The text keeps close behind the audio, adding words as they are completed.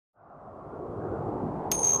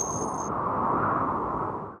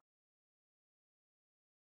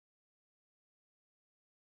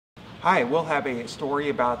Hi, we'll have a story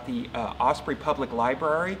about the Osprey Public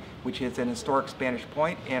Library, which is an historic Spanish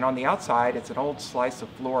Point, and on the outside it's an old slice of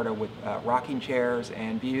Florida with rocking chairs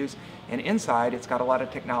and views, and inside it's got a lot of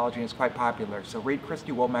technology and it's quite popular. So read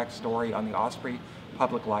Christy Womack's story on the Osprey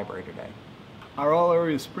Public Library today. Our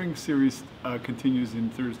All-Area Spring Series continues in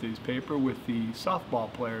Thursday's paper with the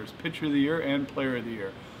softball players, Pitcher of the Year and Player of the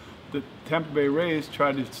Year. The Tampa Bay Rays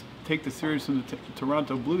tried to take the series from the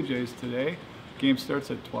Toronto Blue Jays today. Game starts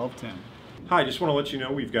at 12:10. Hi, just want to let you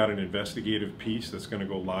know we've got an investigative piece that's going to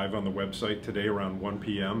go live on the website today around 1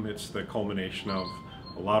 p.m. It's the culmination of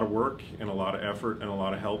a lot of work and a lot of effort and a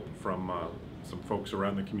lot of help from some folks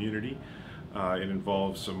around the community. It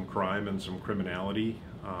involves some crime and some criminality.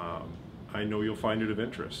 I know you'll find it of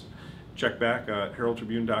interest. Check back at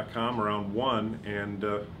Herald-Tribune.com around 1, and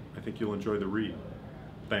I think you'll enjoy the read.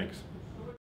 Thanks.